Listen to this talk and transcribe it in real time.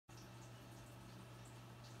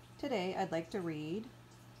Today I'd like to read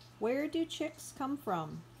Where Do Chicks Come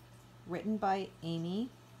From? Written by Amy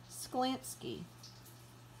Sklansky.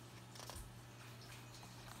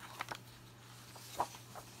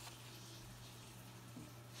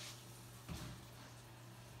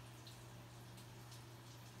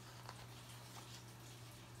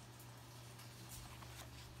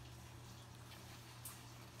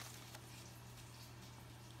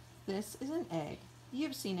 This is an egg.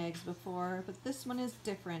 You've seen eggs before, but this one is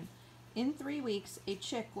different. In 3 weeks, a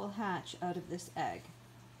chick will hatch out of this egg.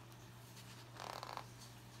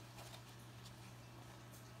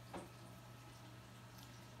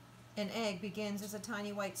 An egg begins as a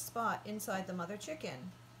tiny white spot inside the mother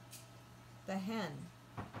chicken, the hen.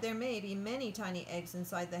 There may be many tiny eggs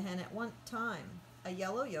inside the hen at one time. A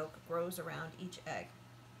yellow yolk grows around each egg.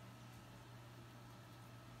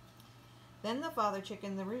 Then the father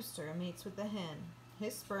chicken, the rooster, mates with the hen.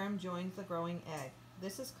 His sperm joins the growing egg.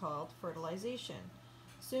 This is called fertilization.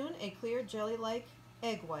 Soon a clear jelly-like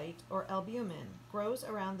egg white, or albumin, grows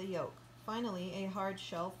around the yolk. Finally, a hard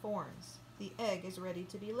shell forms. The egg is ready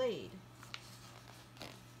to be laid.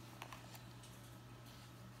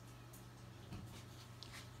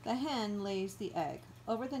 The hen lays the egg.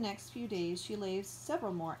 Over the next few days, she lays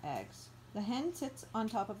several more eggs. The hen sits on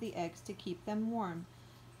top of the eggs to keep them warm.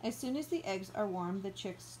 As soon as the eggs are warm, the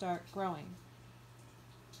chicks start growing.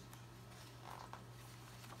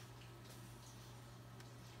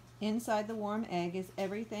 Inside the warm egg is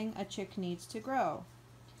everything a chick needs to grow.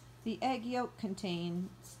 The egg yolk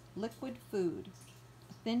contains liquid food.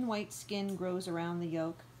 A thin white skin grows around the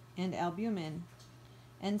yolk and albumin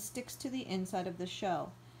and sticks to the inside of the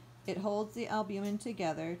shell. It holds the albumin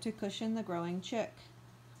together to cushion the growing chick.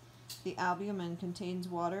 The albumin contains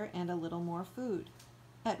water and a little more food.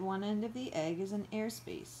 At one end of the egg is an air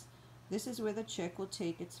space. This is where the chick will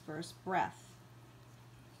take its first breath.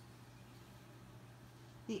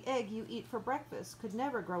 The egg you eat for breakfast could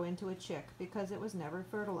never grow into a chick because it was never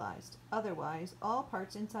fertilized. Otherwise, all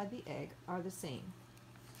parts inside the egg are the same.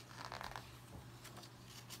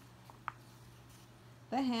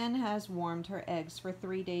 The hen has warmed her eggs for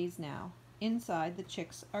 3 days now. Inside, the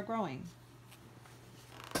chicks are growing.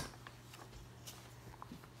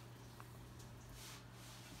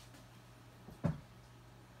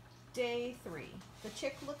 Day 3. The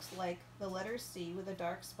chick looks like the letter C with a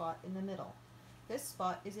dark spot in the middle. This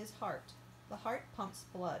spot is his heart. The heart pumps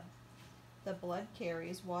blood. The blood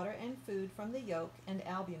carries water and food from the yolk and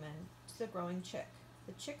albumin to the growing chick.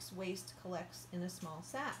 The chick's waste collects in a small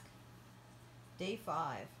sac. Day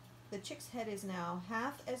 5. The chick's head is now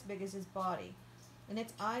half as big as his body, and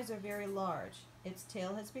its eyes are very large. Its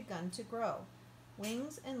tail has begun to grow.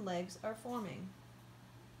 Wings and legs are forming.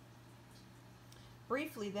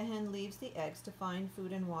 Briefly, the hen leaves the eggs to find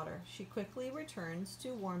food and water. She quickly returns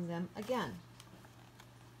to warm them again.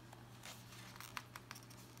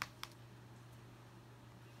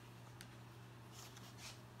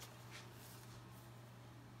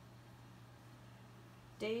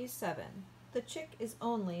 Day 7. The chick is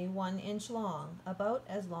only 1 inch long, about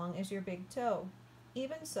as long as your big toe.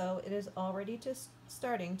 Even so, it is already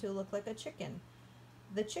starting to look like a chicken.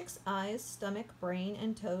 The chick's eyes, stomach, brain,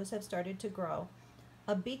 and toes have started to grow.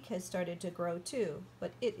 A beak has started to grow too,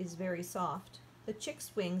 but it is very soft. The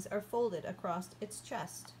chick's wings are folded across its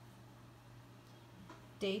chest.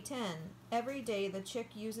 Day 10. Every day the chick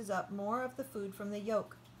uses up more of the food from the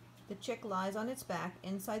yolk. The chick lies on its back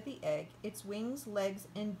inside the egg. Its wings, legs,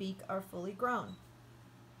 and beak are fully grown.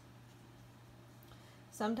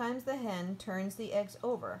 Sometimes the hen turns the eggs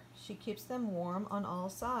over. She keeps them warm on all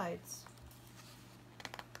sides.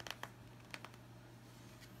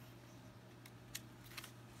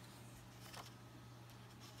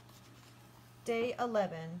 Day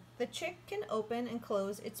 11. The chick can open and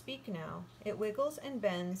close its beak now. It wiggles and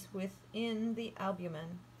bends within the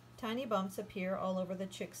albumin. Tiny bumps appear all over the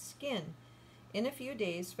chick's skin. In a few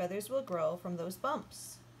days, feathers will grow from those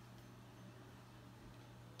bumps.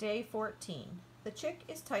 Day 14. The chick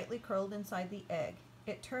is tightly curled inside the egg.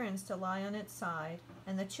 It turns to lie on its side,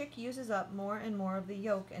 and the chick uses up more and more of the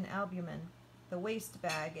yolk and albumin. The waste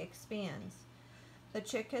bag expands. The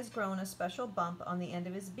chick has grown a special bump on the end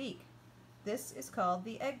of his beak. This is called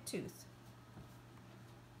the egg tooth.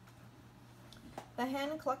 The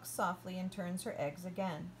hen clucks softly and turns her eggs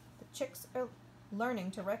again. The chicks are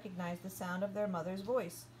learning to recognize the sound of their mother's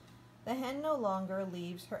voice. The hen no longer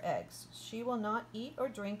leaves her eggs. She will not eat or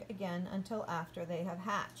drink again until after they have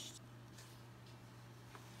hatched.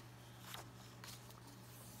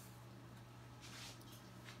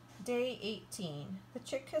 Day 18. The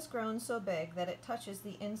chick has grown so big that it touches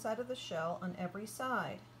the inside of the shell on every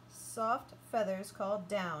side. Soft feathers called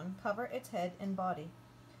down cover its head and body.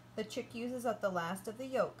 The chick uses up the last of the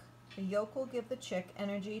yolk. The yolk will give the chick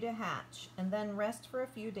energy to hatch and then rest for a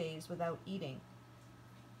few days without eating.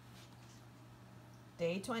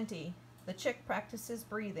 Day 20. The chick practices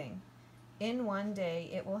breathing. In one day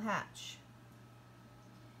it will hatch.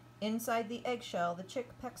 Inside the eggshell, the chick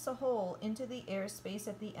pecks a hole into the air space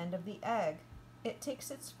at the end of the egg. It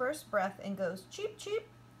takes its first breath and goes cheep cheep.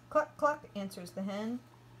 Cluck cluck, answers the hen.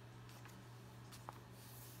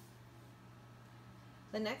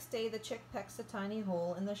 The next day the chick pecks a tiny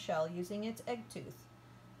hole in the shell using its egg tooth.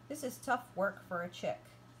 This is tough work for a chick.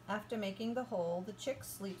 After making the hole, the chick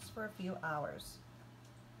sleeps for a few hours.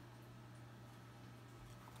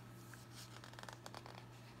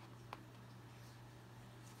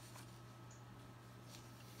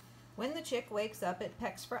 When the chick wakes up, it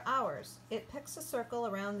pecks for hours. It pecks a circle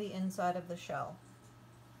around the inside of the shell.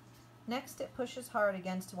 Next, it pushes hard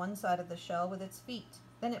against one side of the shell with its feet.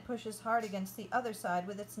 Then it pushes hard against the other side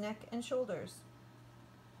with its neck and shoulders.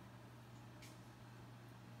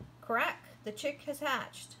 Crack! The chick has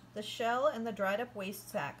hatched. The shell and the dried up waste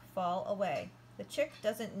sac fall away. The chick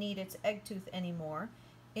doesn't need its egg tooth anymore.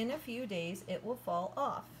 In a few days, it will fall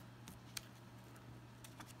off.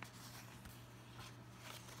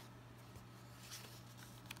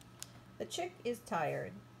 The chick is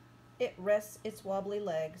tired. It rests its wobbly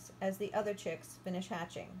legs as the other chicks finish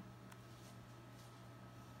hatching.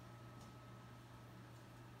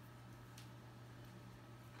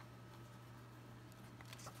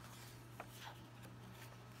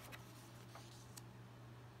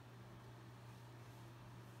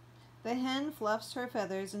 The hen fluffs her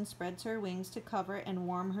feathers and spreads her wings to cover and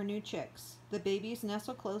warm her new chicks. The babies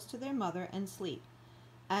nestle close to their mother and sleep.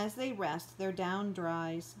 As they rest, their down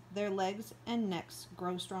dries, their legs and necks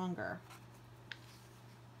grow stronger.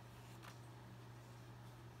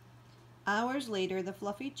 Hours later, the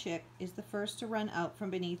fluffy chick is the first to run out from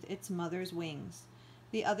beneath its mother's wings.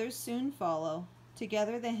 The others soon follow.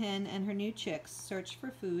 Together, the hen and her new chicks search for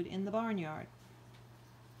food in the barnyard.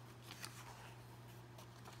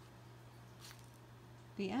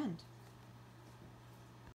 The end.